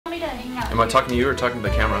Am I talking to you or talking to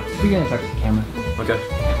the camera? You're gonna talk to the camera. Okay.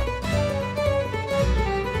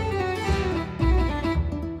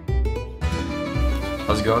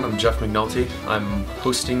 How's it going? I'm Jeff McNulty. I'm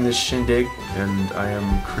hosting this shindig and I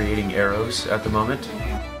am creating arrows at the moment.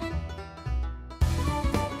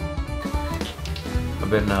 I've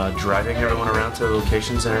been driving everyone around to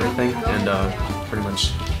locations and everything and pretty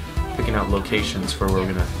much picking out locations for where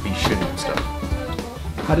we're going to be shooting and stuff.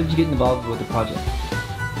 How did you get involved with the project?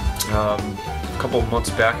 A couple of months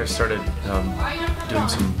back I started doing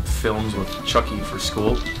some films with Chucky for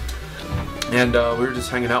school. And we were just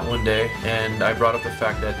hanging out one day, and I brought up the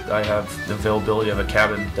fact that I have the availability of a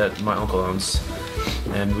cabin that my uncle owns,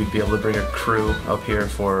 and we'd be able to bring a crew up here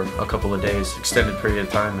for a couple of days, extended period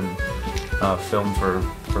of time, and film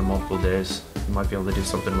for multiple days. We might be able to do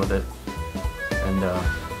something with it, and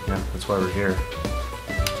yeah, that's why we're here.